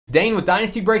Dane with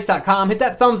DynastyBreaks.com. Hit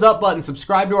that thumbs up button.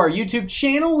 Subscribe to our YouTube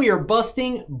channel. We are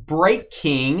busting Break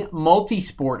King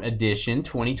Multisport Edition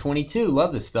 2022.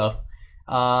 Love this stuff.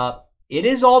 It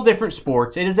is all different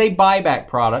sports. It is a buyback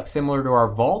product similar to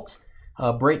our Vault.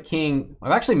 Break King,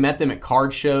 I've actually met them at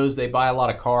card shows. They buy a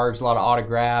lot of cards, a lot of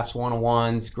autographs,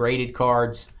 one-on-ones, graded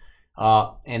cards,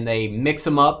 and they mix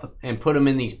them up and put them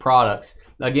in these products.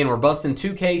 Again, we're busting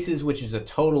 2 cases, which is a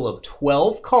total of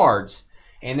 12 cards,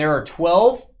 and there are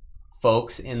 12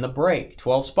 folks in the break,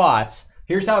 12 spots.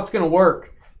 Here's how it's going to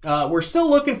work. We're still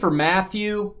looking for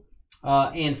Matthew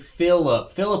and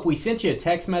Philip. Philip, we sent you a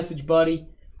text message, buddy.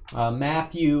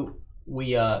 Matthew,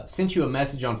 we sent you a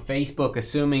message on Facebook,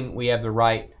 assuming we have the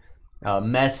right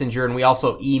messenger, and we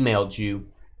also emailed you.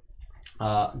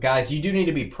 Guys, you do need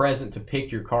to be present to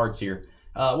pick your cards here.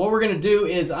 What we're going to do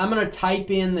is I'm going to type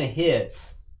in the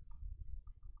hits.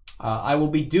 I will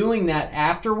be doing that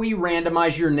after we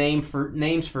randomize your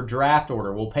names for draft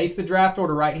order. We'll paste the draft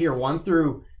order right here, 1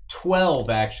 through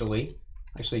 12 actually.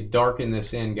 Actually darken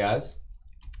this in, guys. A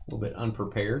little bit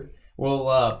unprepared.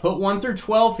 We'll put 1 through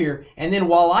 12 here, and then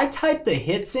while I type the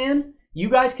hits in, you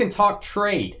guys can talk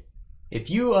trade. If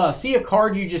you see a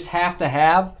card you just have to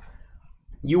have,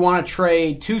 you want to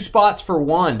trade 2 spots for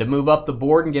 1 to move up the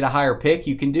board and get a higher pick,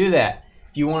 you can do that.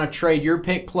 If you want to trade your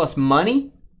pick plus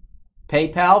money,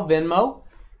 PayPal, Venmo,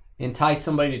 entice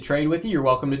somebody to trade with you, you're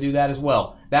welcome to do that as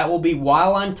well. That will be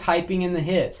while I'm typing in the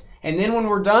hits. And then when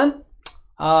we're done,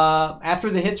 after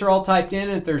the hits are all typed in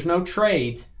and if there's no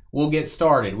trades, we'll get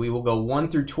started. We will go 1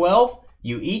 through 12.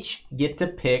 You each get to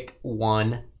pick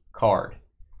 1 card.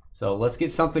 So let's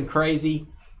get something crazy.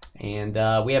 And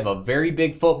we have a very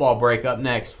big football break up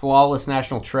next. Flawless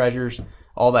National Treasures,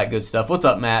 all that good stuff. What's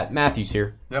up, Matt? Matthew's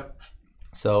here. Yep.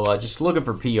 So just looking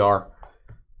for PR.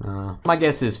 My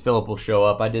guess is Philip will show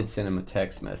up. I did send him a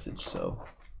text message. So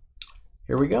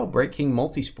here we go. Break King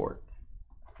Multisport.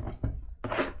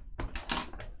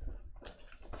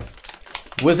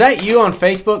 Was that you on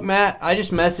Facebook, Matt? I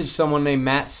just messaged someone named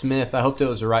Matt Smith. I hope that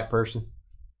was the right person.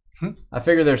 I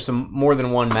figure there's more than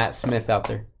one Matt Smith out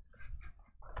there.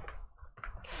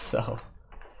 So,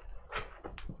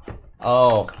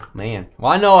 oh, man.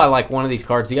 Well, I know I like one of these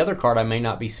cards. The other card I may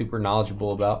not be super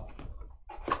knowledgeable about,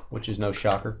 which is no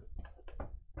shocker.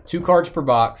 2 cards per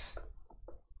box.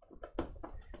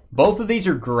 Both of these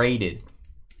are graded.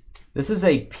 This is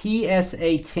a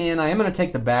PSA 10. I am going to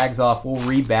take the bags off. We'll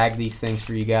rebag these things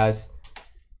for you guys.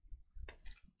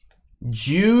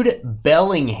 Jude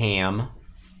Bellingham.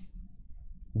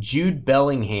 Jude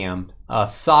Bellingham. A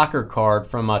soccer card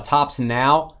from Topps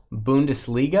Now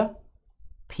Bundesliga.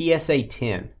 PSA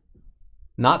 10.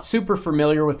 Not super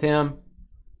familiar with him.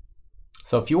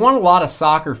 So if you want a lot of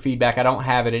soccer feedback, I don't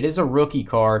have it. It is a rookie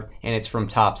card, and it's from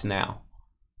Topps Now.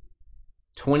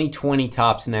 2020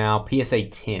 Topps Now, PSA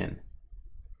 10.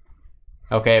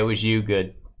 Okay, it was you.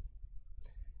 Good.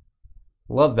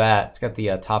 Love that. It's got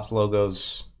the Topps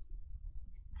logos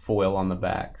foil on the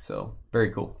back, so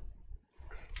very cool.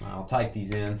 I'll type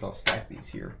these in, so I'll stack these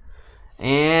here.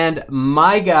 And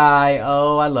my guy,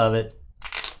 oh, I love it.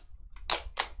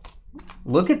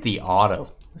 Look at the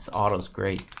auto. This auto's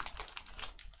great.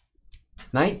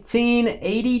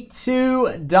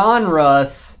 1982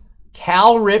 Donruss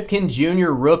Cal Ripken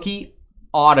Jr. rookie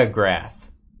autograph.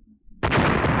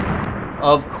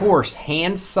 Of course,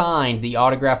 hand signed, the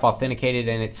autograph authenticated,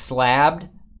 and it's slabbed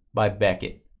by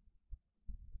Beckett.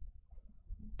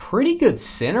 Pretty good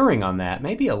centering on that.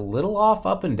 Maybe a little off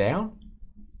up and down.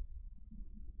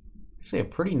 Actually a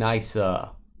pretty nice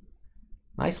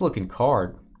nice looking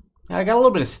card. I got a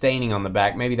little bit of staining on the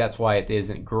back. Maybe that's why it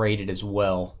isn't graded as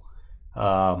well.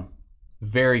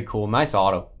 Very cool. Nice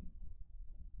auto.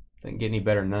 Didn't get any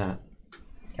better than that.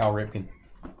 Cal Ripken.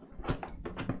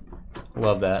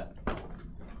 Love that.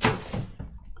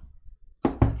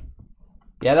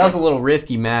 Yeah, that was a little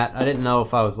risky, Matt. I didn't know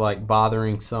if I was like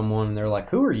bothering someone and they're like,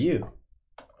 who are you?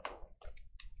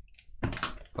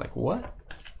 It's like, what?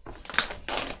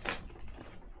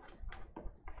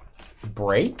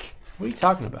 Break? What are you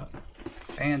talking about?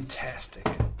 Fantastic.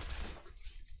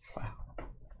 Wow.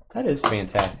 That is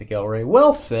fantastic, El Rey.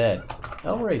 Well said.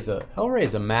 El Rey's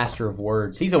a master of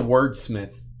words. He's a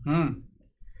wordsmith.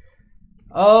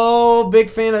 Oh,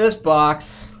 big fan of this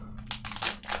box.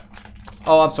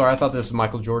 Oh, I'm sorry. I thought this was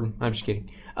Michael Jordan. I'm just kidding.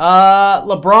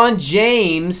 LeBron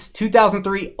James,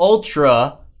 2003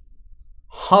 Ultra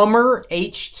Hummer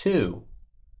H2.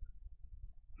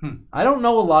 I don't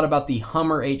know a lot about the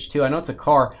Hummer H2. I know it's a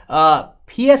car.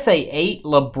 PSA 8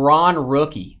 LeBron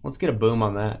rookie. Let's get a boom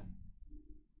on that.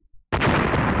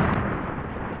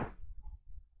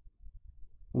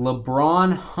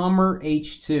 LeBron Hummer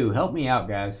H2. Help me out,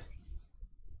 guys.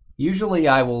 Usually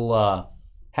I will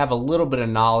have a little bit of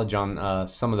knowledge on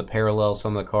some of the parallels,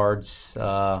 some of the cards.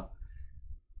 Not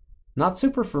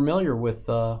super familiar with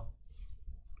the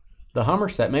Hummer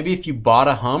set. Maybe if you bought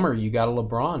a Hummer, you got a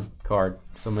LeBron card.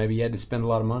 So maybe you had to spend a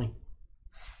lot of money.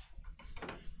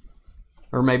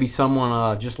 Or maybe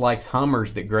someone just likes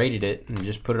Hummers that graded it and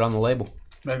just put it on the label.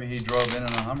 Maybe he drove in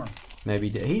a Hummer. Maybe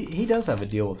he does have a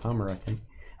deal with Hummer, I think.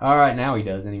 All right, now he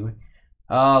does anyway.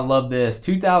 Love this.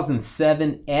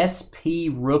 2007 SP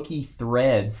Rookie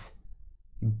Threads.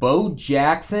 Bo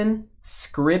Jackson,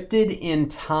 scripted in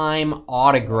time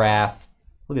autograph.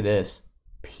 Look at this.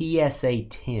 PSA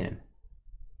 10.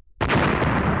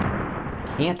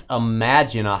 Can't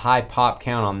imagine a high pop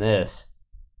count on this.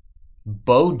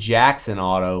 Bo Jackson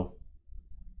auto.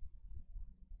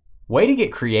 Way to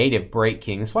get creative, Break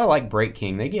King. That's why I like Break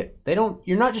King.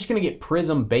 You're not just gonna get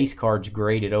Prism base cards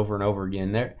graded over and over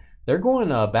again. They're going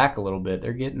back a little bit.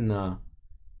 They're getting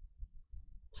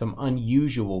some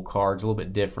unusual cards, a little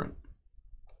bit different.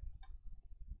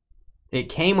 It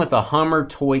came with a Hummer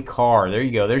toy car. There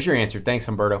you go. There's your answer. Thanks,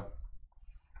 Humberto.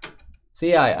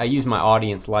 See, I use my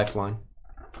audience lifeline.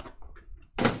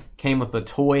 Came with a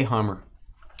toy Hummer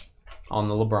on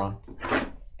the LeBron.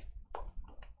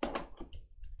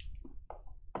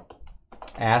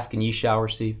 Ask and ye shall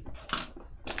receive.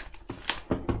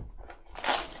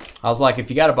 I was like, if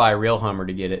you got to buy a real Hummer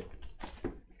to get it,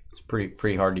 it's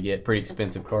pretty hard to get. Pretty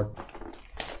expensive card.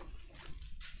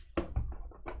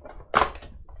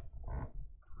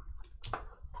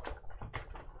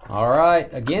 All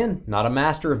right, again, not a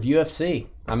master of UFC.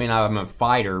 I mean, I'm a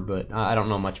fighter, but I don't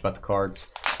know much about the cards.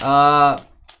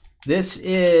 This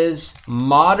is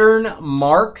Modern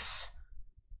Marks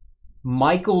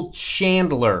Michael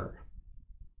Chandler.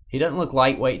 He doesn't look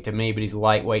lightweight to me, but he's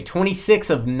lightweight. 26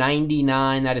 of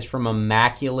 99. That is from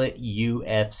Immaculate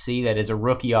UFC. That is a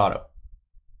rookie auto.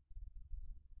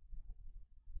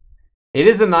 It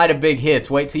is a night of big hits.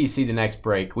 Wait till you see the next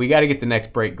break. We got to get the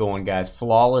next break going, guys.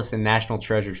 Flawless and National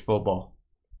Treasures football.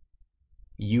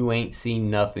 You ain't seen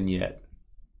nothing yet.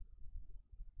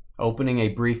 Opening a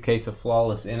briefcase of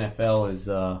Flawless NFL is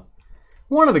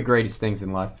one of the greatest things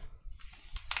in life.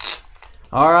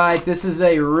 All right, this is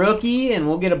a rookie, and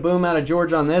we'll get a boom out of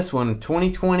George on this one.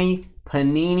 2020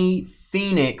 Panini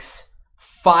Phoenix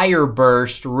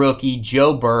Fireburst rookie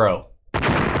Joe Burrow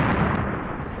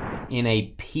in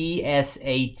a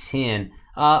PSA 10.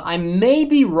 I may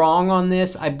be wrong on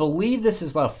this. I believe this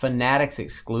is a Fanatics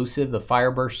exclusive, the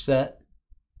Fireburst set.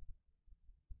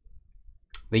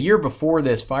 The year before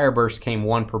this, Fireburst came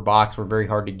one per box, were very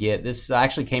hard to get. This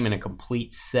actually came in a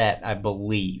complete set, I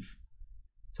believe.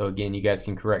 So again, you guys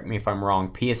can correct me if I'm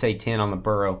wrong. PSA 10 on the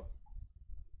Burrow.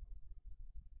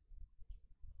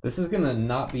 This is going to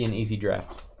not be an easy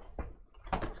draft.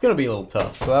 It's going to be a little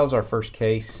tough. So that was our first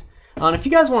case. And if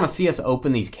you guys want to see us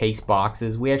open these case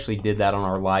boxes, we actually did that on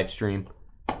our live stream.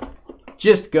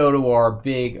 Just go to our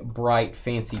big, bright,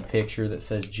 fancy picture that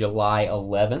says July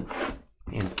 11th.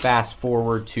 And fast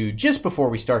forward to just before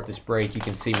we start this break, you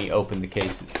can see me open the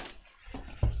cases.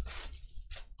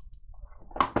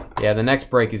 Yeah, the next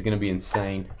break is going to be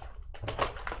insane.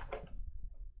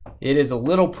 It is a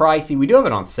little pricey. We do have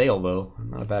it on sale, though.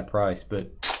 Not a bad price,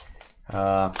 but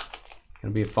going to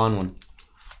be a fun one.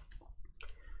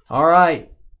 All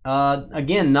right.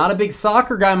 Again, not a big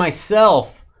soccer guy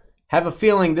myself. Have a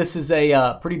feeling this is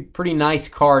a pretty nice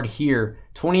card here.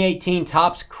 2018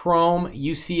 Topps Chrome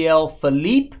UCL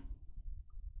Philippe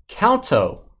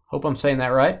Couto. Hope I'm saying that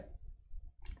right.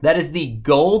 That is the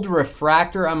gold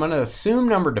refractor. I'm going to assume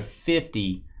number to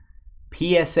 50,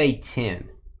 PSA 10.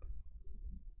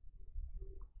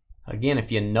 Again,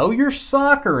 if you know your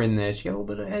soccer in this, you got a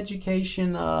little bit of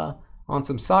education on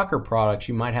some soccer products,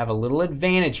 you might have a little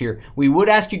advantage here. We would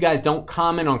ask you guys, don't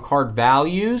comment on card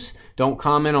values. Don't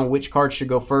comment on which card should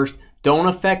go first. Don't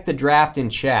affect the draft in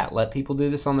chat. Let people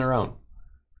do this on their own.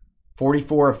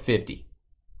 44 of 50.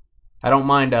 I don't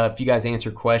mind if you guys answer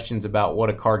questions about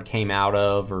what a card came out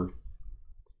of,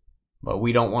 but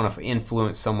we don't want to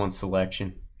influence someone's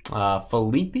selection.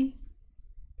 Felipe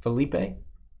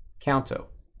Couto.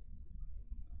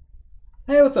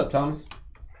 Hey, what's up, Thomas?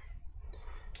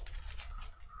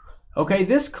 Okay,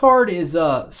 this card is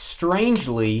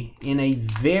strangely in a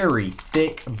very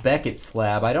thick Beckett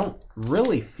slab. I don't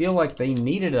really feel like they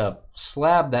needed a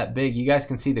slab that big. You guys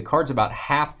can see the card's about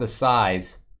half the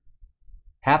size,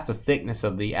 half the thickness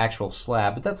of the actual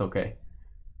slab, but that's okay.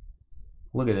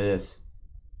 Look at this.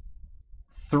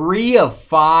 3 of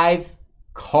 5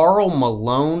 Karl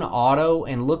Malone auto,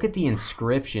 and look at the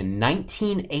inscription,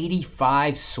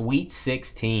 1985 Sweet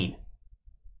 16.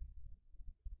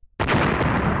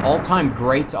 All-time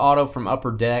greats auto from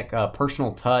Upper Deck.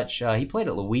 Personal touch. He played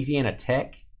at Louisiana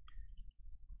Tech.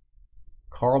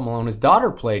 Karl Malone. His daughter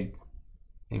played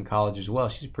in college as well.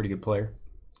 She's a pretty good player.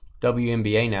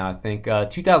 WNBA now, I think.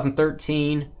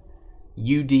 2013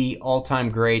 UD all-time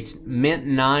greats. Mint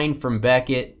 9 from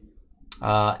Beckett.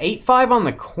 8.5 on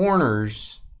the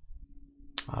corners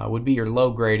would be your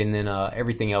low grade, and then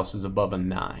everything else is above a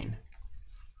 9.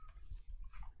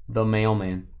 The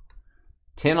Mailman.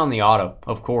 10 on the auto,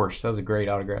 of course. That was a great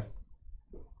autograph.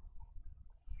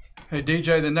 Hey,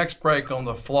 DJ, the next break on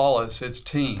the Flawless, it's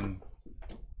team,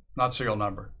 not serial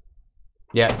number.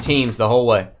 Yeah, teams the whole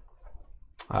way.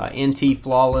 NT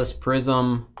Flawless,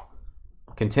 Prism,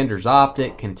 Contenders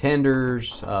Optic,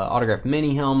 Contenders, Autograph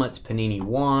Mini Helmets, Panini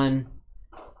 1.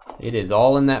 It is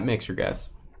all in that mixer, guys.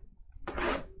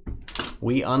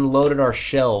 We unloaded our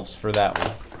shelves for that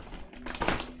one.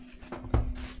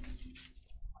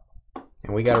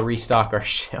 And we got to restock our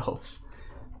shelves.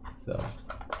 So,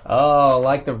 oh, I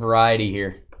like the variety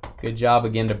here. Good job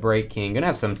again to Break King. Gonna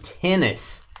have some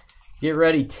tennis. Get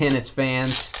ready, tennis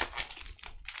fans.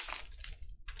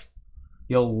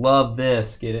 You'll love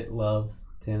this. Get it? Love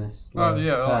tennis. Love. Oh,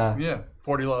 yeah. Yeah.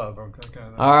 40 love. Okay,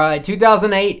 kind of all right.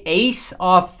 2008 Ace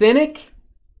Authentic.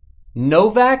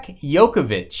 Novak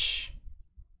Djokovic.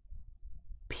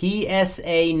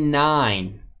 PSA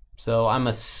 9. So I'm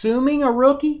assuming a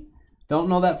rookie. Don't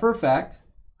know that for a fact.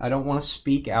 I don't want to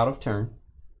speak out of turn.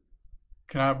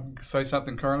 Can I say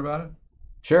something current about it?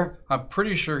 Sure. I'm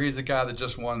pretty sure he's the guy that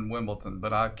just won Wimbledon,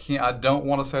 but I don't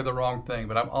want to say the wrong thing,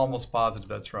 but I'm almost positive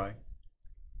that's right.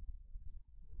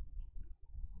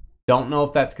 Don't know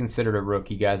if that's considered a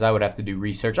rookie, guys. I would have to do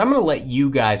research. I'm going to let you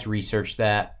guys research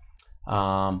that.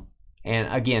 And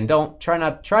again, try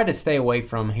to stay away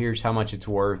from here's how much it's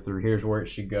worth or here's where it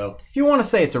should go. If you want to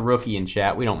say it's a rookie in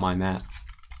chat, we don't mind that.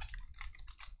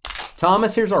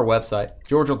 Thomas, here's our website.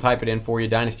 George will type it in for you,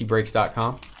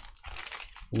 dynastybreaks.com.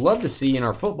 Love to see you in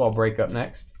our football break up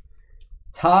next.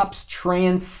 Topps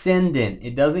Transcendent.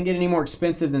 It doesn't get any more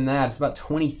expensive than that. It's about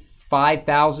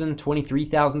 $25,000,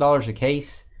 $23,000 a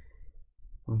case.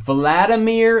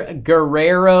 Vladimir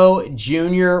Guerrero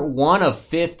Jr., 1 of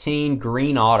 15,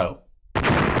 green auto.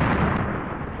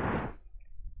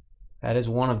 That is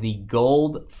one of the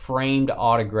gold framed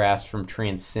autographs from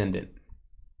Transcendent.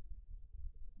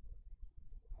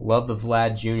 Love the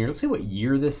Vlad Jr. Let's see what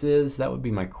year this is. That would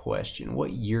be my question.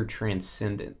 What year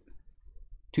Transcendent?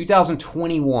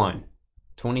 2021.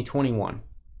 2021.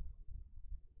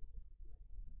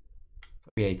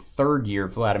 That'll be a third year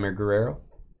Vladimir Guerrero.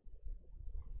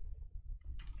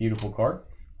 Beautiful card.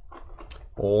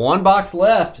 One box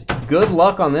left. Good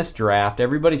luck on this draft.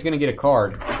 Everybody's going to get a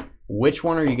card. Which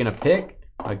one are you going to pick?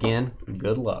 Again,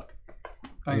 good luck.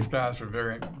 Thanks, guys, for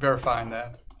verifying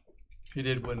that. He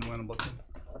did win Wimbledon.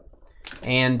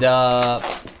 And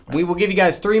we will give you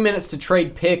guys 3 minutes to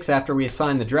trade picks after we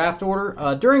assign the draft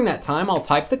order. During that time, I'll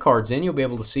type the cards in. You'll be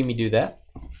able to see me do that.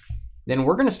 Then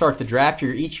we're going to start the draft.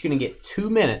 You're each going to get 2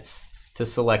 minutes to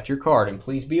select your card. And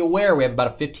please be aware, we have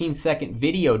about a 15-second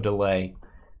video delay.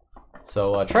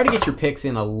 So try to get your picks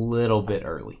in a little bit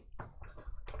early.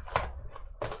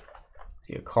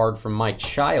 See a card from my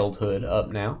childhood up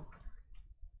now.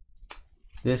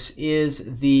 This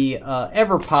is the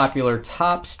ever-popular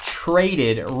Topps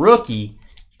Traded rookie,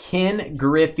 Ken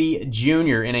Griffey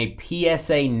Jr. in a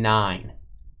PSA 9.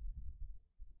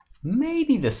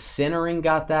 Maybe the centering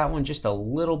got that one just a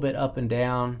little bit up and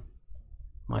down.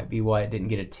 Might be why it didn't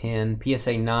get a 10.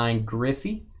 PSA 9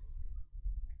 Griffey.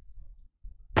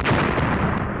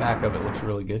 Back of it looks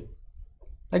really good.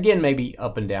 Again, maybe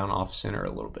up and down off center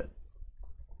a little bit.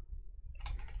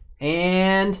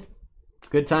 And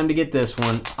good time to get this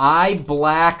one.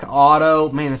 Black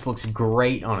Auto. Man, this looks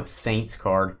great on a Saints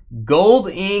card. Gold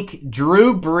ink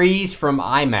Drew Brees from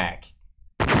iMac.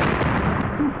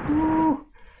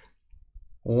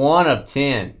 1 of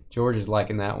 10. George is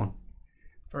liking that one.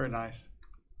 Very nice.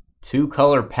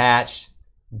 2-color patch.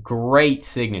 Great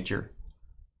signature.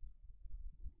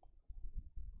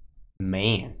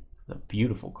 Man, it's a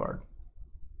beautiful card.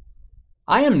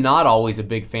 I am not always a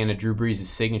big fan of Drew Brees'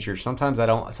 signature. Sometimes I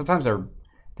don't. Sometimes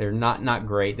they're not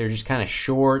great. They're just kind of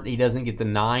short. He doesn't get the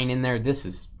 9 in there. This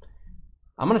is,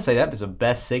 I'm going to say that is the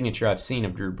best signature I've seen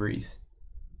of Drew Brees.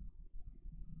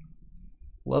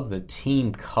 Love the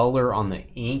team color on the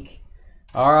ink.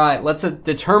 All right, let's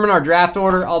determine our draft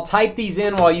order. I'll type these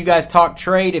in while you guys talk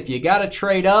trade. If you got to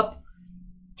trade up,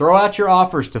 throw out your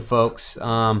offers to folks.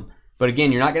 But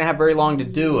again, you're not going to have very long to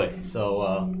do it.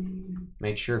 So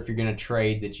make sure if you're going to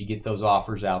trade that you get those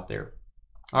offers out there.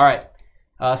 All right.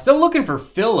 Still looking for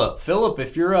Philip. Philip,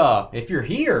 if you're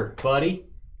here, buddy,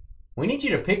 We need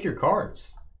you to pick your cards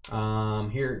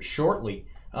here shortly.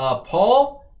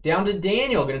 Paul, down to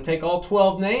Daniel. Going to take all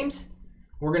 12 names.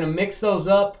 We're going to mix those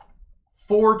up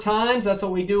 4 times. That's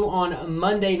what we do on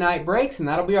Monday Night Breaks, and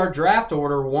that'll be our draft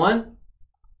order. 1,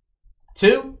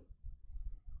 2,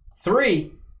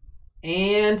 3,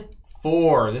 and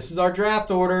 4. This is our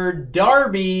draft order.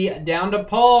 Darby down to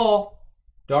Paul.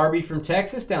 Darby from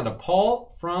Texas down to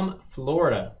Paul from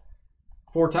Florida.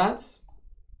 4 times.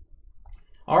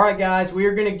 All right, guys, we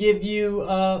are going to give you,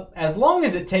 as long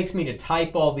as it takes me to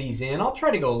type all these in, I'll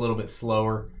try to go a little bit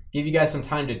slower, give you guys some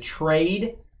time to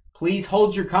trade. Please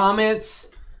hold your comments.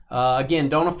 Again,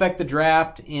 don't affect the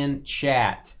draft in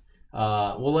chat.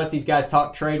 We'll let these guys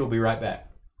talk trade. We'll be right back.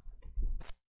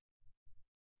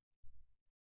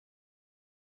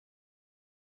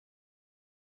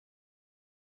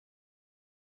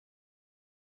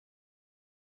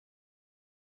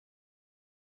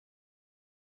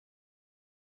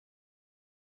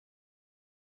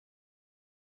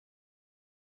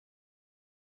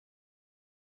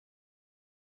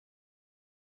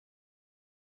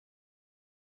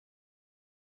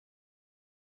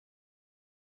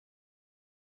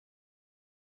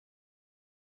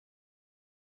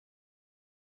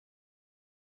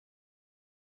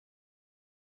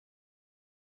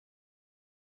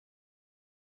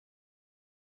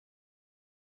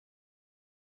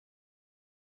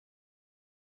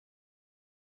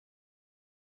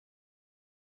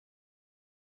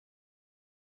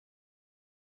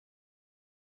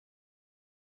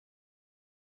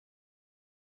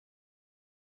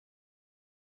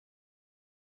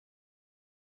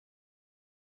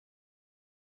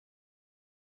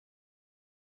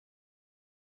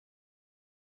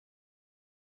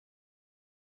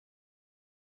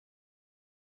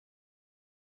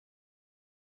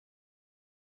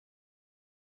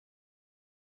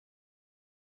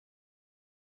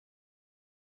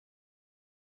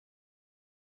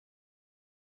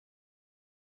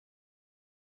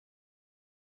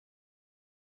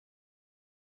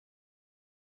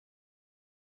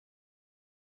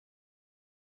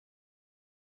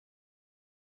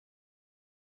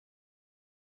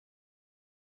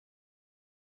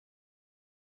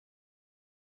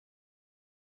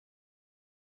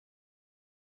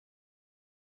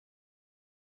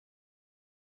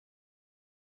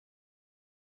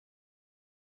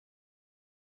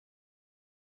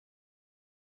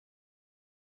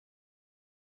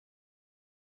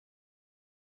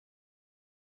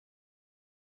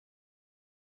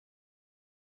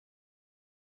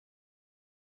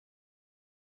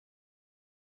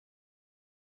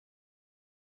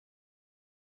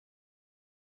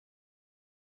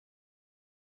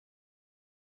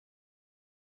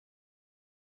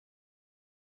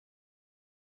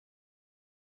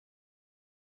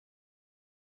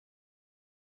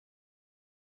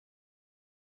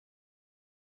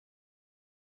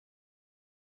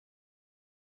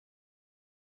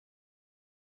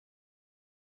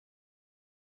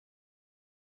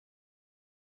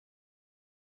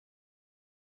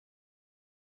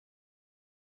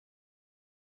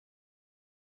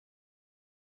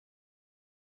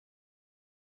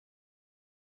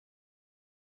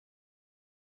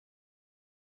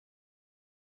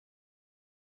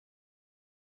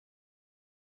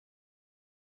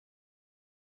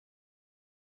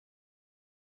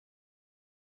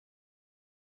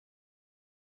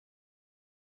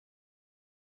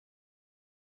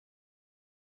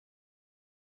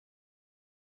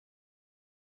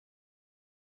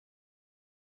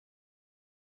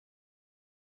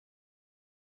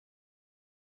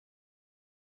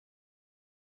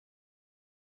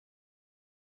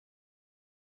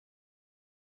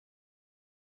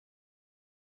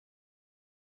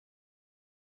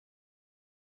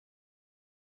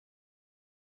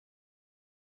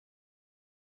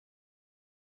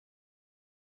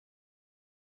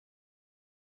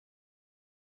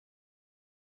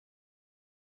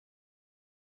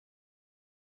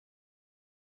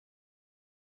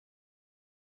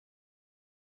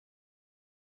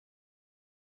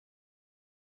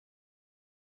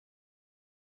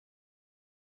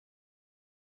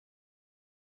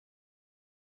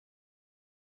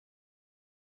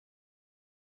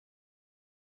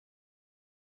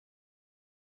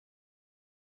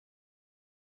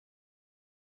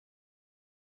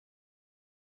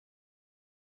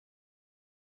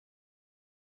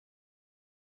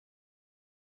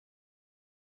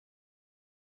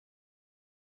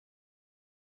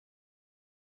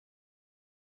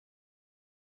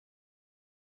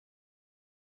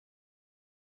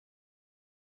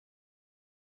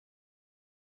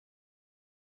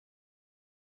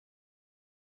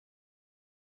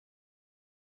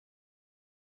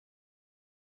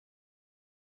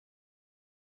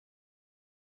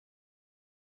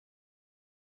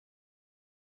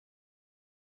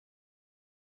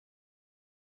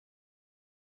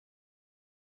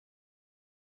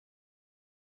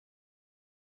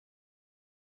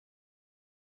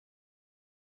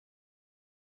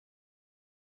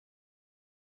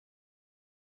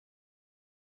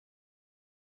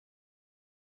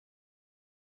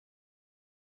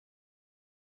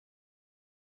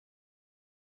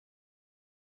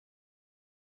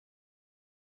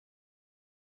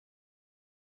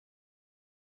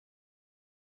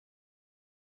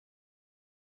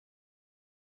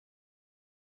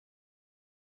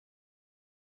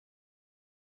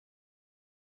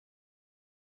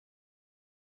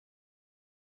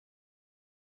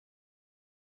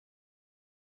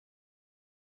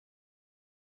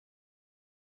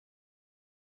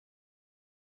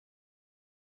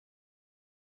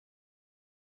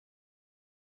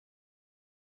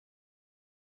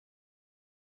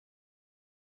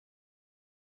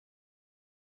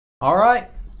 All right.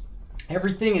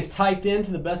 Everything is typed in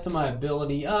to the best of my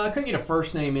ability. I couldn't get a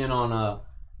first name in on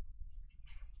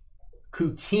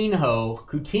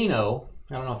Coutinho.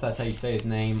 I don't know if that's how you say his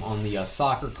name on the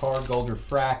soccer card, Gold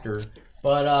Refractor.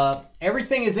 But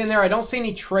everything is in there. I don't see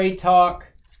any trade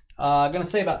talk. I'm going to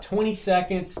say about 20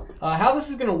 seconds. How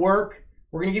this is going to work,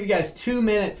 we're going to give you guys 2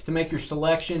 minutes to make your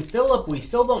selection. Philip, we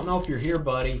still don't know if you're here,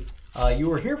 buddy. You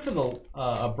were here for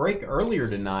a break earlier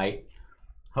tonight.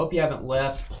 Hope you haven't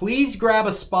left. Please grab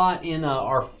a spot in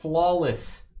our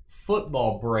flawless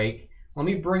football break. Let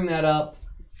me bring that up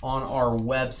on our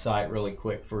website really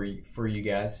quick for you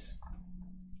guys.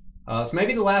 It's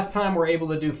maybe the last time we're able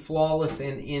to do Flawless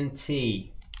and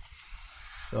NT.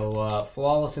 So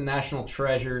Flawless and National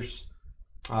Treasures.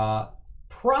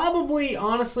 Probably,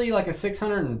 honestly, like a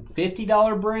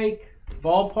 $650 break,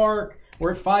 ballpark.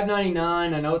 We're at $5.99.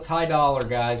 I know it's high dollar,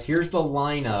 guys. Here's the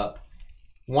lineup.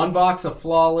 1 box of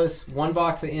Flawless, 1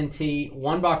 box of NT,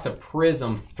 1 box of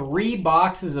Prism, 3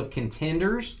 boxes of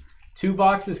Contenders, 2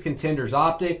 boxes Contenders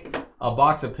Optic, a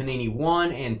box of Panini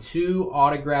 1, and 2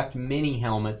 autographed mini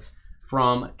helmets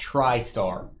from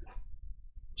TriStar.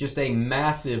 Just a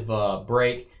massive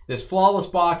break. This Flawless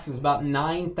box is about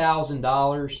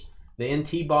 $9,000. The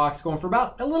NT box going for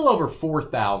about a little over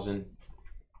 $4,000.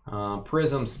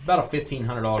 Prism's about a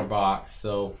 $1,500 box.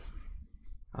 So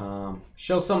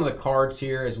show some of the cards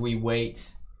here as we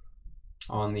wait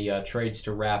on the trades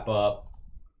to wrap up.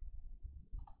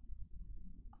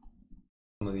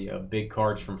 Some of the big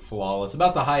cards from Flawless.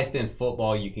 About the highest end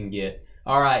football you can get.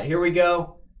 All right, here we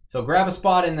go. So grab a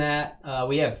spot in that.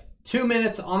 We have 2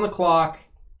 minutes on the clock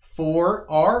for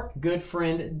our good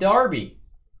friend Darby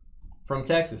from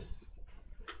Texas.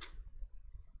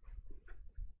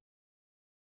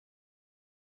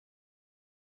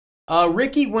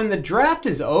 Ricky, when the draft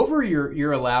is over,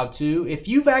 you're allowed to. If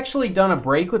you've actually done a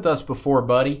break with us before,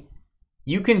 buddy,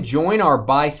 you can join our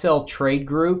buy-sell trade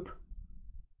group.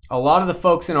 A lot of the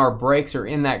folks in our breaks are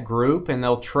in that group, and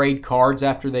they'll trade cards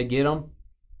after they get them.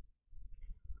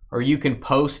 Or you can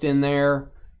post in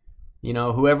there, you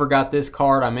know, whoever got this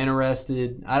card, I'm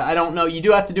interested. I don't know. You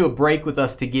do have to do a break with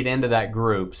us to get into that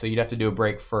group, so you'd have to do a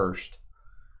break first.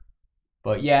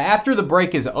 But yeah, after the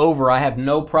break is over, I have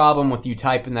no problem with you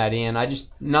typing that in.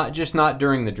 Not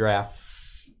during the draft.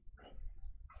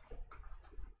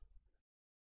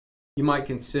 You might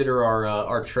consider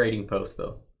our trading post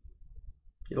though.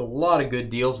 Get a lot of good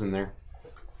deals in there.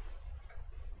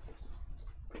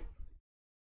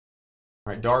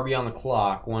 All right, Darby on the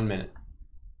clock, 1 minute.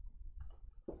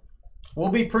 We'll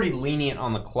be pretty lenient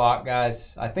on the clock,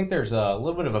 guys. I think there's a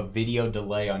little bit of a video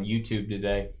delay on YouTube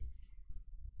today.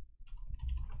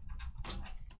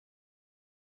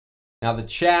 Now the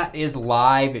chat is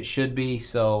live, it should be,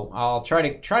 so I'll try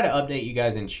to update you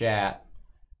guys in chat.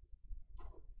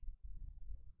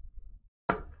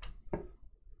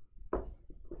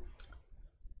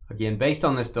 Again, based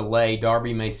on this delay,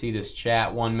 Darby may see this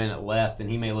chat 1 minute left, and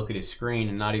he may look at his screen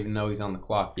and not even know he's on the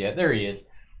clock yet. There he is.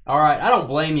 All right, I don't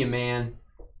blame you, man.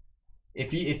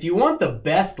 If you want the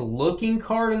best looking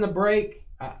card in the break,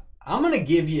 I'm gonna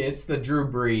give you, it's the Drew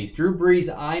Brees. Drew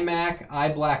Brees iMac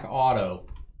iBlack Auto.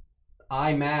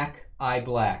 iMac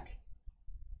iBlack.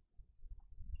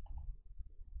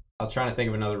 I was trying to think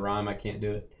of another rhyme. I can't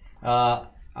do it.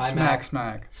 Smack,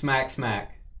 smack. Smack,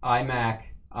 smack. iMac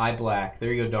iBlack.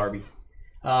 There you go, Darby.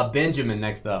 Benjamin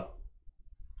next up.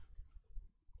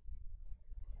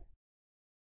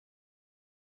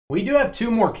 We do have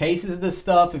 2 more cases of this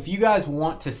stuff. If you guys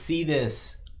want to see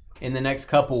this in the next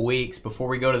couple weeks before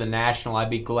we go to the National, I'd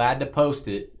be glad to post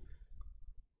it.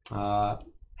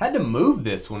 Had to move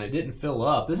this one. It didn't fill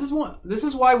up. This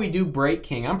is why we do Break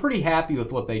King. I'm pretty happy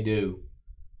with what they do.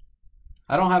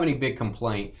 I don't have any big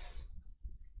complaints.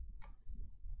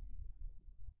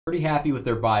 Pretty happy with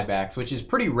their buybacks, which is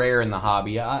pretty rare in the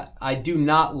hobby. I do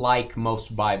not like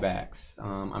most buybacks.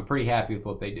 I'm pretty happy with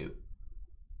what they do.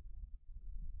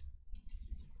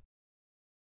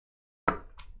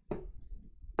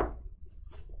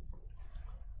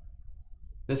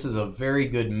 This is a very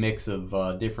good mix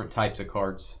of different types of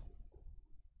cards.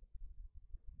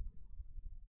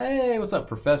 Hey, what's up,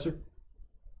 Professor?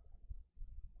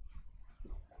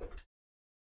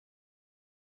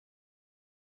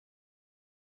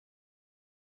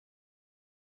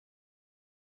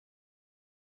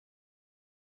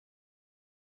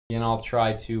 And I'll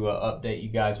try to update you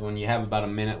guys when you have about a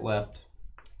minute left.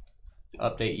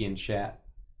 Update you in chat.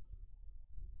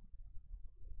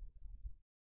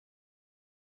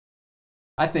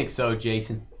 I think so,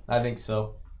 Jason. I think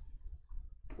so.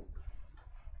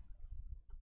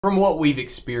 From what we've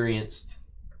experienced.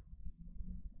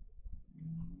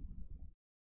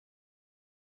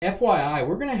 FYI,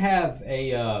 we're gonna have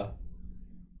a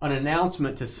an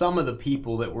announcement to some of the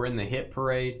people that were in the hit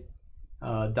parade,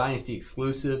 Dynasty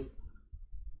exclusive.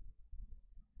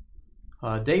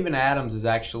 David Adams is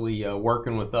actually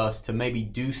working with us to maybe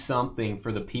do something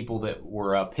for the people that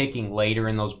were picking later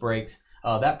in those breaks.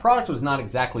 That product was not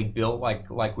exactly built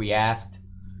like we asked.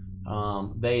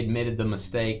 They admitted the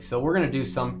mistake, so we're gonna do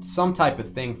some type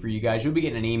of thing for you guys. You'll be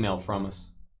getting an email from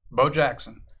us. Bo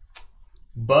Jackson.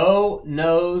 Bo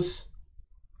knows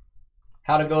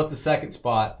how to go at the second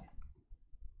spot.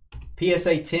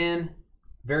 PSA 10,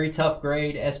 very tough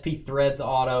grade. SP Threads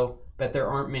Auto. Bet there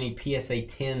aren't many PSA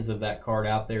 10s of that card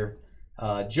out there.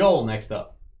 Joel, next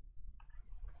up.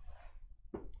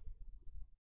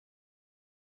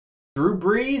 Drew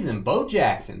Brees and Bo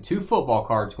Jackson. 2 football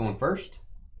cards going first.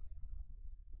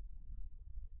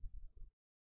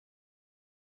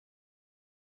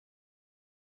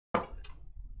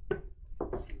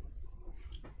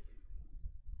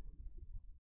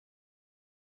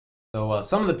 So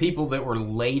some of the people that were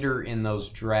later in those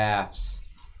drafts,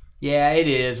 yeah, it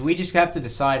is. We just have to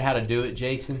decide how to do it,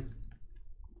 Jason.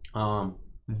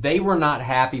 They were not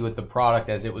happy with the product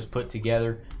as it was put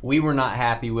together. We were not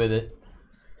happy with it.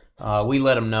 We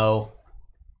let them know.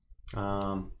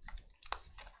 And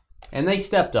they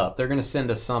stepped up. They're going to send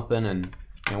us something, and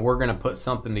we're going to put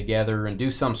something together and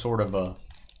do some sort of a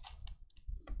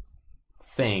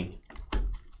thing.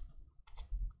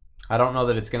 I don't know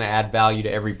that it's going to add value to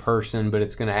every person, but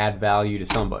it's going to add value to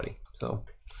somebody. So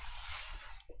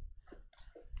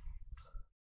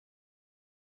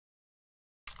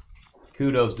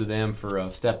kudos to them for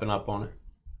stepping up on it.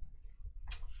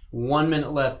 1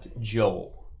 minute left,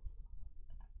 Joel.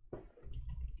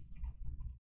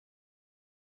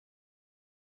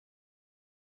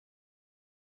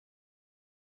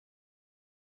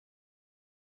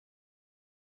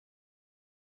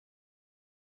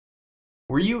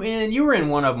 Were you in? You were in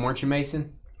one of them, weren't you,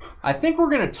 Mason? I think we're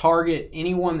going to target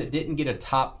anyone that didn't get a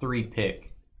top 3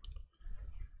 pick.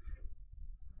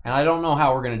 And I don't know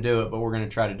how we're going to do it, but we're going to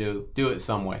try to do it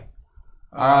some way.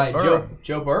 All right, Burrow.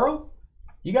 Joe Burrow?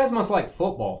 You guys must like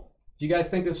football. Do you guys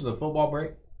think this was a football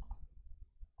break?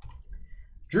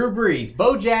 Drew Brees,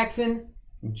 Bo Jackson,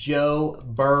 Joe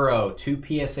Burrow. 2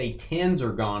 PSA 10s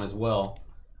are gone as well.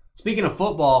 Speaking of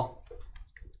football,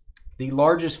 the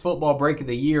largest football break of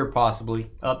the year,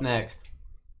 possibly, up next.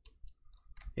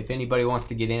 If anybody wants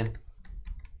to get in.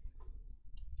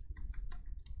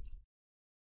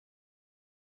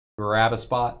 Grab a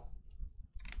spot.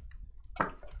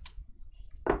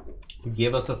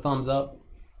 Give us a thumbs up.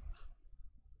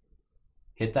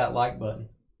 Hit that like button.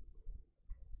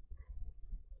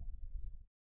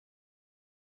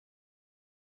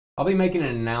 I'll be making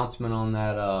an announcement on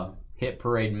that Hit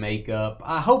Parade makeup.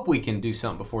 I hope we can do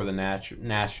something before the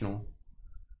National.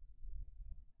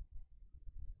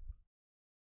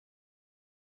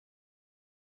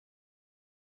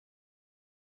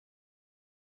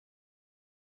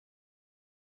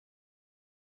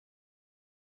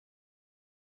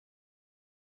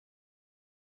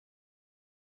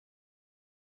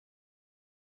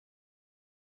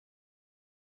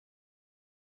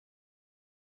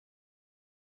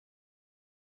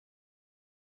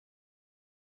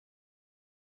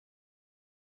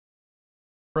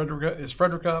 Is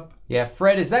Frederick up? Yeah,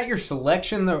 Fred, is that your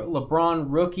selection, the LeBron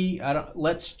rookie?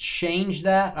 Let's change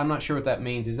that. I'm not sure what that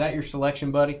means. Is that your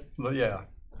selection, buddy? Yeah.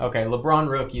 Okay, LeBron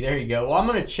rookie. There you go. Well, I'm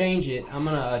going to change it. I'm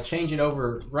going to change it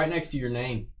over right next to your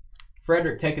name.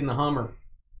 Frederick taking the Hummer.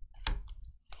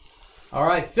 All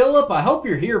right, Philip, I hope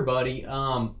you're here, buddy.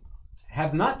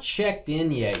 Have not checked in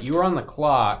yet. You were on the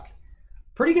clock.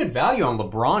 Pretty good value on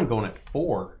LeBron going at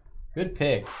 4. Good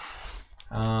pick.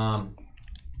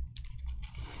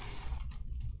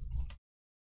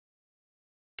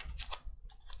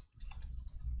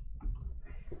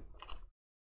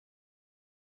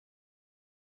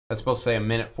 That's supposed to say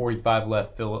 1:45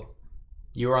 left, Philip.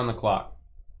 You were on the clock.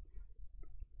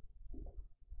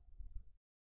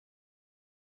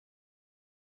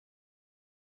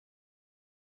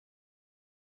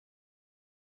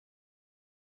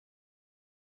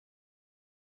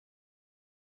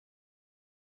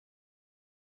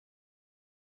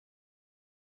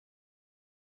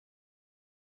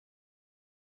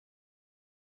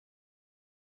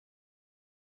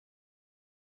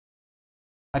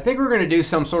 I think we're going to do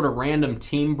some sort of random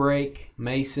team break,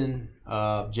 Mason,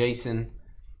 Jason,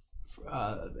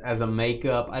 as a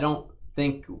makeup. I don't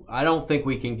think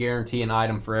we can guarantee an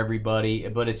item for everybody,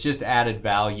 but it's just added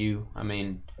value. I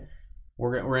mean,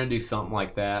 we're going to do something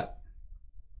like that.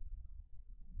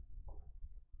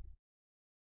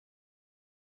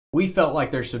 we felt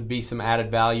like there should be some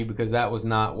added value because that was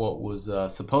not what was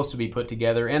supposed to be put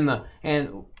together.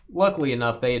 And luckily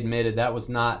enough, they admitted that was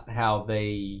not how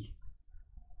it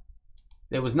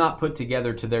was not put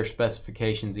together to their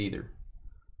specifications either.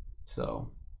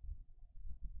 So,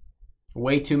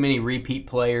 way too many repeat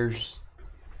players.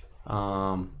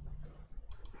 And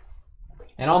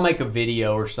I'll make a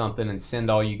video or something and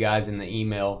send all you guys in the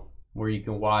email where you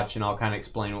can watch, and I'll kind of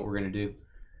explain what we're going to do.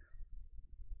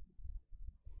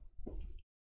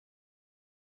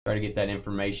 Try to get that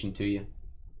information to you.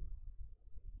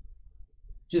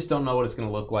 Just don't know what it's going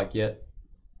to look like yet.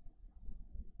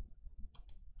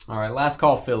 All right, last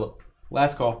call, Philip.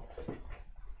 Last call.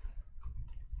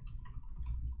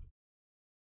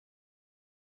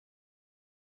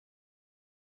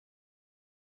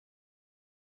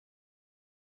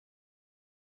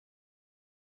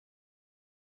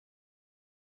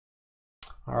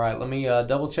 All right, let me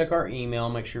double check our email,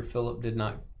 make sure Philip did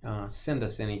not send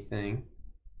us anything.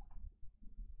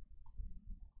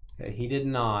 Okay, he did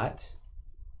not.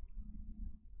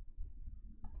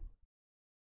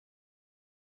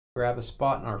 Grab a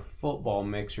spot in our football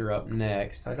mixer up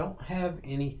next. I don't have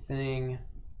anything.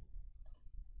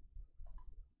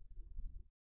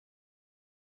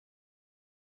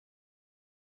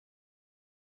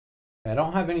 I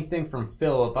don't have anything from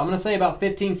Philip. I'm going to say about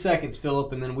 15 seconds,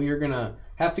 Philip, and then we are going to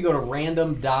have to go to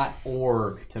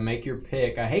random.org to make your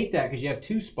pick. I hate that because you have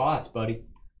 2 spots, buddy.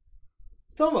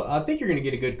 Still, I think you're going to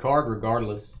get a good card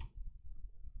regardless.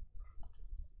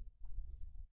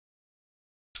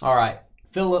 All right,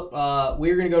 Philip,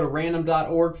 we're going to go to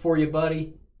random.org for you,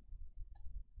 buddy.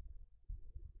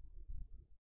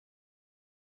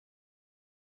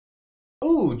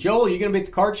 Ooh, Joel, you going to be at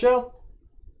the card show?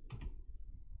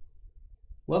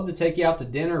 Love to take you out to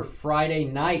dinner Friday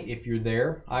night if you're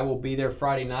there. I will be there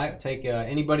Friday night. Take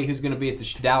anybody who's going to be at the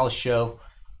Dallas show,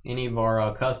 any of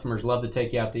our customers, love to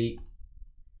take you out to eat.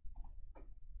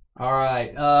 All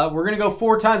right, we're going to go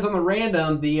 4 times on the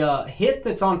random. The hit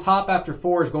that's on top after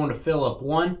 4 is going to Philip.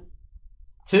 1,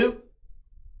 2,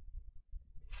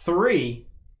 3,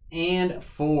 and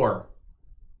 4.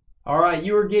 All right,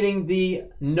 you are getting the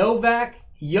Novak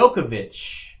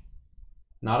Djokovic.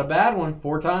 Not a bad one,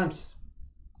 4 times.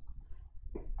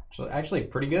 So actually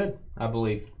pretty good, I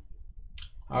believe.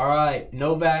 All right,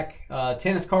 Novak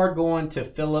tennis card going to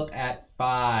Philip at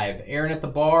 5. Aaron at the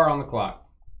bar on the clock.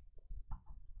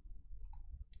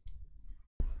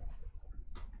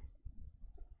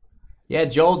 Yeah,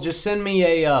 Joel, just send me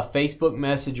a Facebook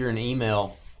message or an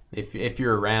email if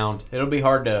you're around. It'll be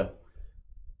hard to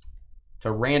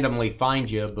randomly find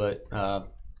you, but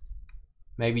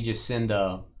maybe just send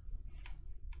a...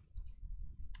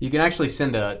 You can actually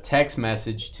send a text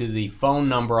message to the phone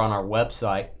number on our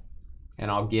website,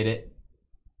 and I'll get it.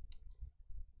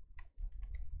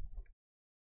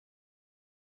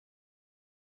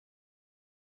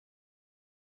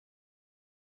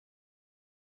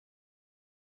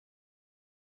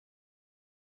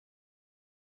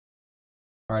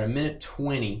 All right,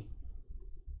 1:20.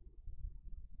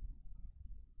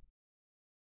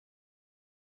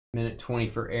 Minute 20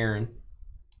 for Aaron.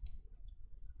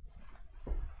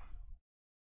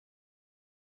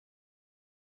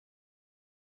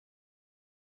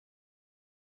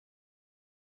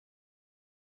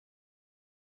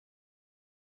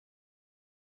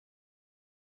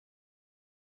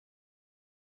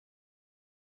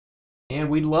 And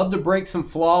we'd love to break some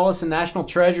flawless and national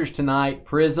treasures tonight.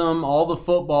 Prism, all the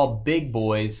football big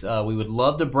boys. We would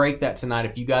love to break that tonight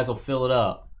if you guys will fill it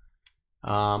up.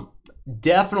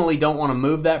 Definitely don't want to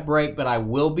move that break, but I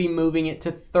will be moving it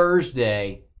to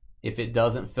Thursday if it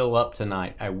doesn't fill up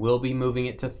tonight. I will be moving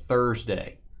it to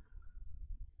Thursday.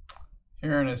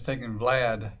 Aaron is taking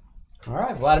Vlad. All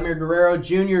right, Vladimir Guerrero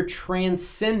Jr.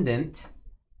 Transcendent.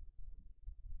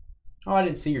 Oh, I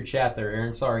didn't see your chat there,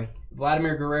 Aaron. Sorry.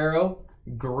 Vladimir Guerrero,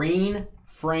 green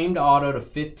framed auto to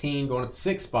 15, going at the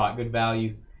 6th spot. Good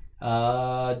value.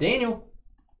 Daniel,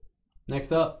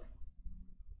 next up.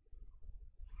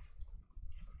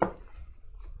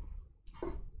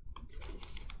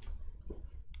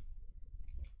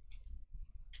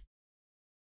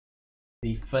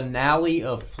 The finale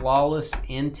of flawless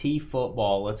NT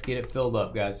football. Let's get it filled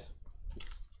up, guys.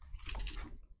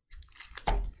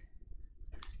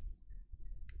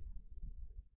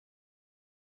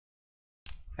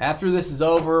 After this is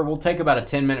over, we'll take about a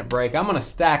 10-minute break. I'm going to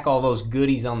stack all those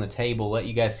goodies on the table, let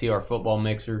you guys see our football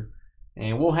mixer,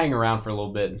 and we'll hang around for a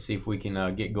little bit and see if we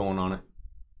can get going on it.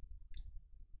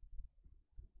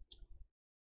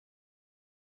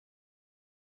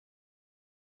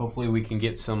 Hopefully we can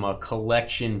get some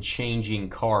collection-changing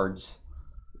cards.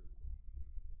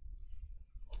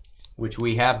 which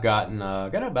we have gotten.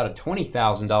 Got about a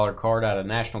 $20,000 card out of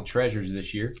National Treasures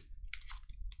this year.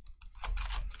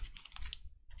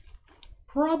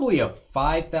 Probably a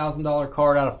 $5,000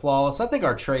 card out of Flawless. I think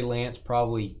our Trey Lance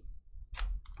probably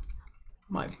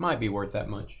might be worth that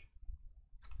much.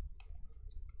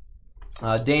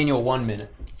 Daniel, 1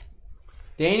 minute.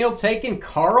 Daniel taking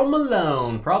Karl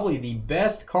Malone. Probably the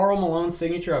best Karl Malone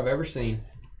signature I've ever seen.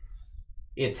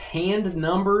 It's hand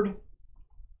numbered.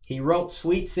 He wrote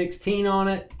Sweet 16 on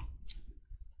it.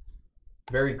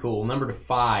 Very cool. Number to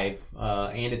 5.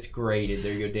 And it's graded.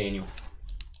 There you go, Daniel.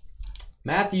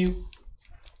 Matthew.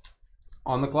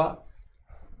 On the clock.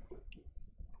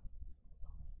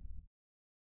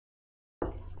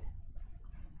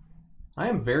 I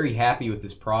am very happy with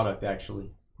this product,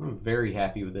 actually. I'm very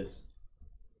happy with this.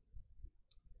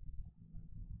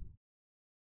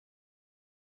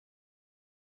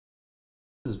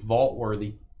 This is vault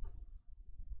worthy.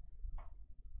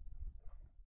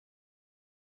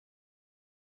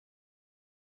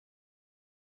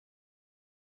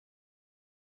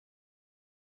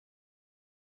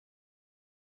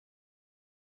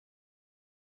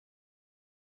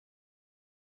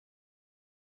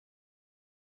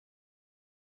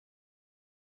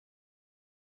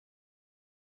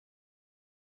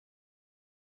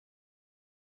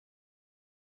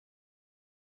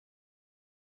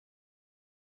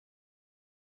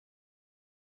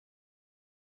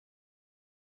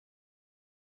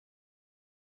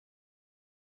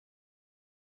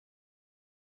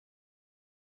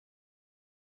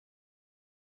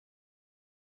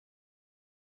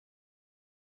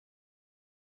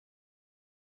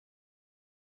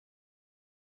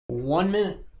 One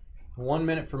minute. 1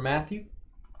 minute for Matthew.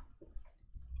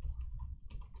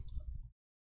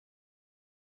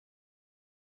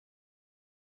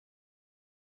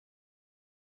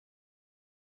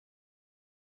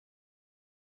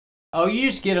 Oh, you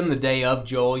just get them the day of,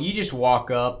 Joel. You just walk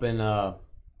up and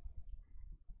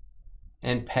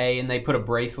pay, and they put a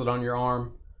bracelet on your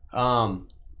arm.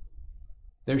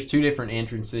 There's 2 different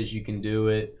entrances you can do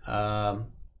it.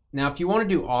 Now, if you want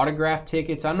to do autograph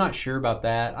tickets, I'm not sure about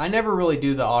that. I never really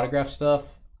do the autograph stuff.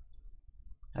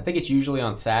 I think it's usually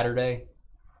on Saturday.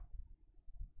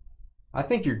 I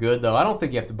think you're good, though. I don't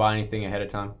think you have to buy anything ahead of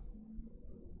time.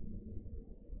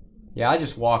 Yeah, I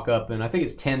just walk up, and I think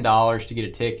it's $10 to get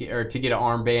a ticket or to get an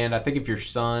armband. I think if your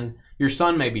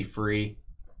son may be free.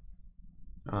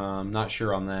 I'm not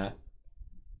sure on that.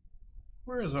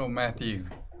 Where is old Matthew?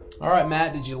 All right,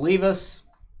 Matt, did you leave us?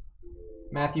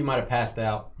 Matthew might have passed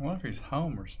out. I wonder if he's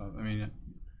home or something. I mean,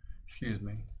 excuse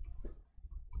me.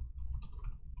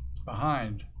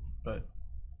 Behind, but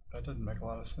that doesn't make a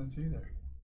lot of sense either.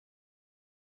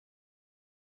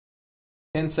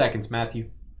 10 seconds, Matthew.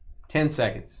 10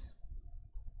 seconds.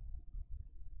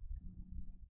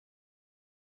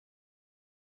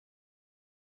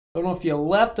 Don't know if you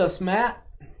left us, Matt.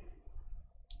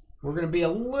 We're going to be a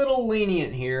little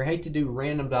lenient here. Hate to do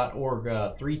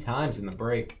random.org 3 times in the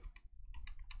break.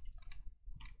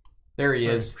 There he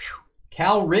is.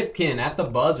 Cal Ripken at the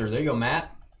buzzer. There you go,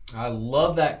 Matt. I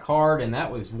love that card, and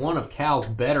that was one of Cal's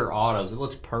better autos. It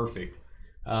looks perfect.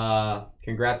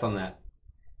 Congrats on that.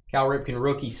 Cal Ripken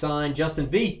rookie signed. Justin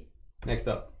V. Next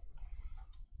up.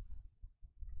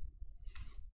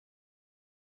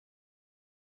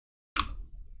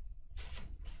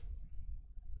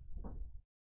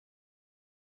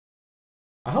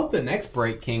 I hope the next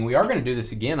break, King, we are going to do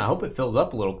this again. I hope it fills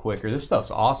up a little quicker. This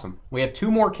stuff's awesome. We have 2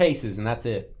 more cases, and that's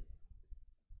it.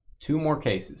 2 more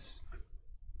cases.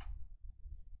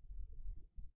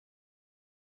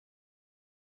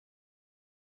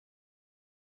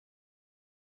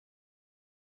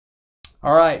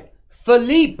 All right,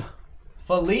 Philippe.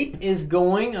 Philippe is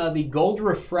going the Gold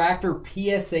Refractor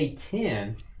PSA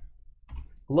 10.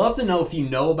 Love to know if you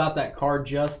know about that card,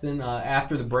 Justin.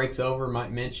 After the break's over,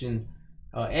 might mention...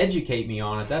 educate me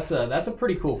on it. That's a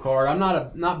pretty cool card. I'm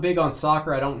not big on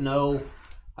soccer. I don't know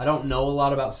a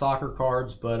lot about soccer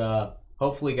cards, but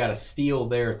hopefully got a steal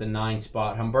there at the 9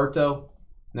 spot. Humberto,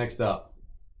 next up.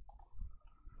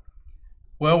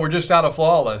 Well, we're just out of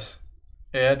Flawless,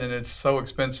 Ed, and it's so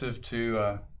expensive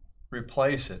to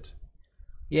replace it.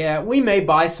 Yeah, we may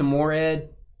buy some more,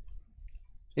 Ed.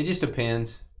 It just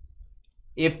depends.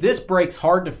 If this break's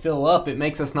hard to fill up, it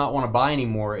makes us not want to buy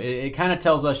anymore. It kind of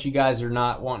tells us you guys are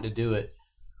not wanting to do it.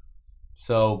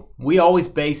 So we always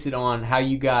base it on how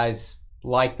you guys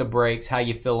like the breaks, how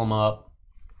you fill them up.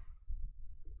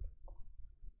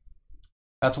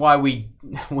 That's why we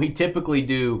typically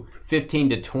do 15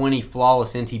 to 20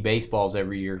 flawless NT baseballs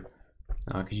every year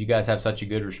because you guys have such a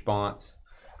good response.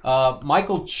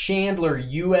 Michael Chandler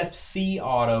UFC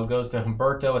auto goes to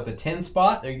Humberto at the 10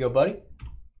 spot. There you go, buddy.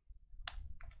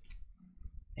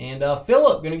 And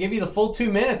Philip, going to give you the full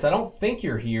 2 minutes. I don't think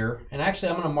you're here. And actually,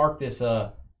 I'm going to mark this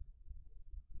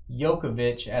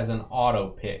Djokovic as an auto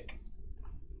pick.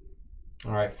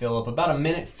 All right, Philip, about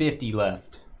 1:50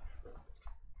 left.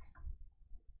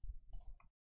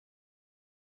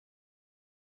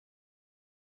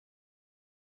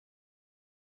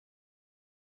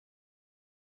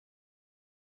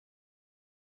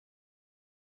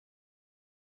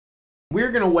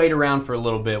 We're going to wait around for a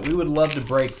little bit. We would love to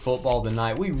break football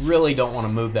tonight. We really don't want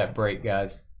to move that break,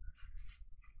 guys.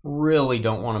 Really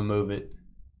don't want to move it.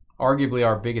 Arguably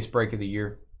our biggest break of the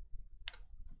year.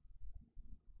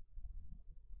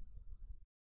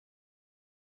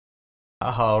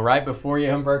 Uh-oh, right before you,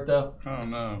 Humberto. Oh,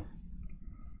 no.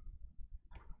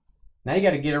 Now you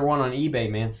got to get her one on eBay,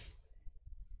 man.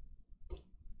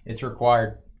 It's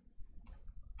required.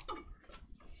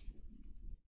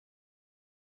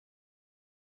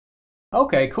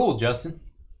 Okay, cool, Justin.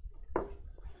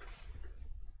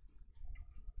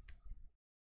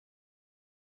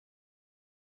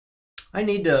 I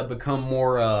need to become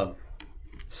more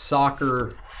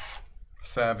soccer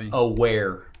savvy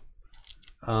aware.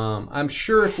 I'm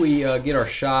sure if we get our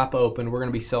shop open, we're going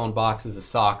to be selling boxes of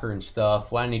soccer and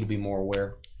stuff. Well, I need to be more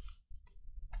aware.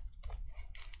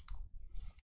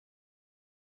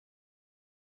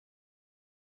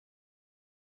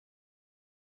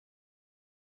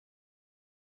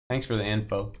 Thanks for the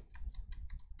info.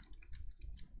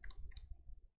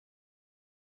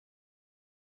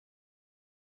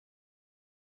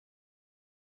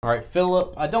 All right,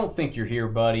 Philip, I don't think you're here,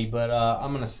 buddy, but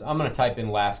I'm gonna type in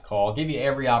last call. I'll give you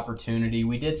every opportunity.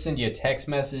 We did send you a text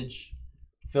message.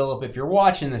 Philip, if you're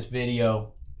watching this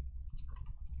video,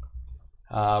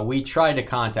 we tried to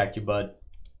contact you, bud.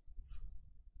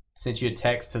 Sent you a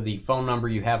text to the phone number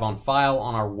you have on file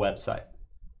on our website.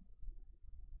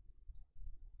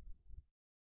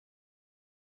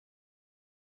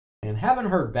 And haven't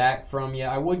heard back from you.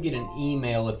 I would get an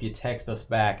email if you text us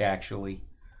back, actually.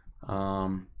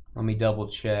 Let me double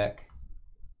check.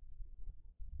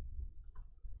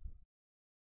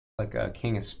 Like a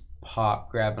King of Pop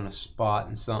grabbing a spot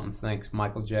and something. Thanks,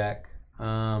 Michael Jack.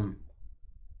 All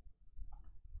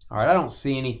right, I don't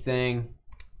see anything.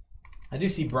 I do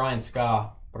see Brian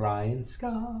Ska. Brian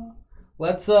Ska.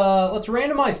 Let's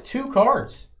randomize 2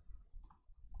 cards.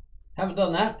 Haven't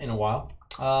done that in a while.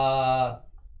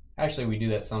 Actually, we do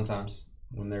that sometimes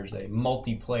when there's a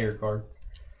multiplayer card.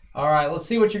 All right, let's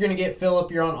see what you're going to get,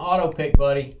 Philip. You're on auto pick,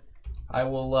 buddy. I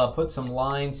will put some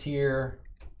lines here.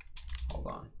 Hold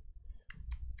on.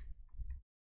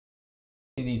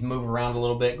 See these move around a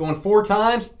little bit. Going 4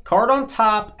 times. Card on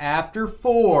top after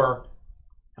 4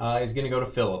 is going to go to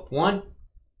Philip. 1,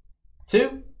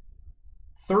 2,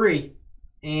 3,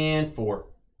 and 4.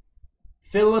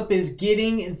 Philip is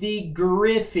getting the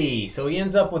Griffey. So he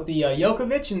ends up with the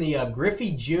Djokovic and the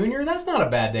Griffey Jr. That's not a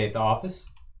bad day at the office.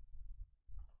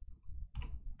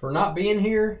 For not being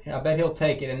here, I bet he'll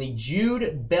take it. And the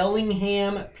Jude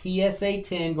Bellingham PSA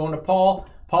 10 going to Paul.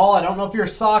 Paul, I don't know if you're a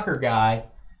soccer guy.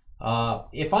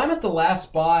 If I'm at the last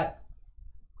spot,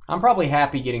 I'm probably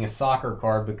happy getting a soccer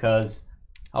card because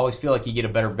I always feel like you get a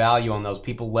better value on those.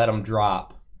 People let them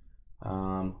drop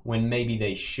when maybe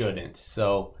they shouldn't.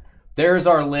 So there's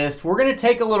our list. We're going to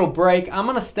take a little break. I'm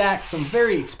going to stack some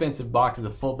very expensive boxes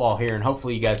of football here, and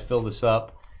hopefully you guys fill this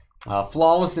up.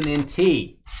 Flawless and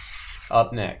NT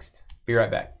up next. Be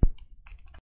right back.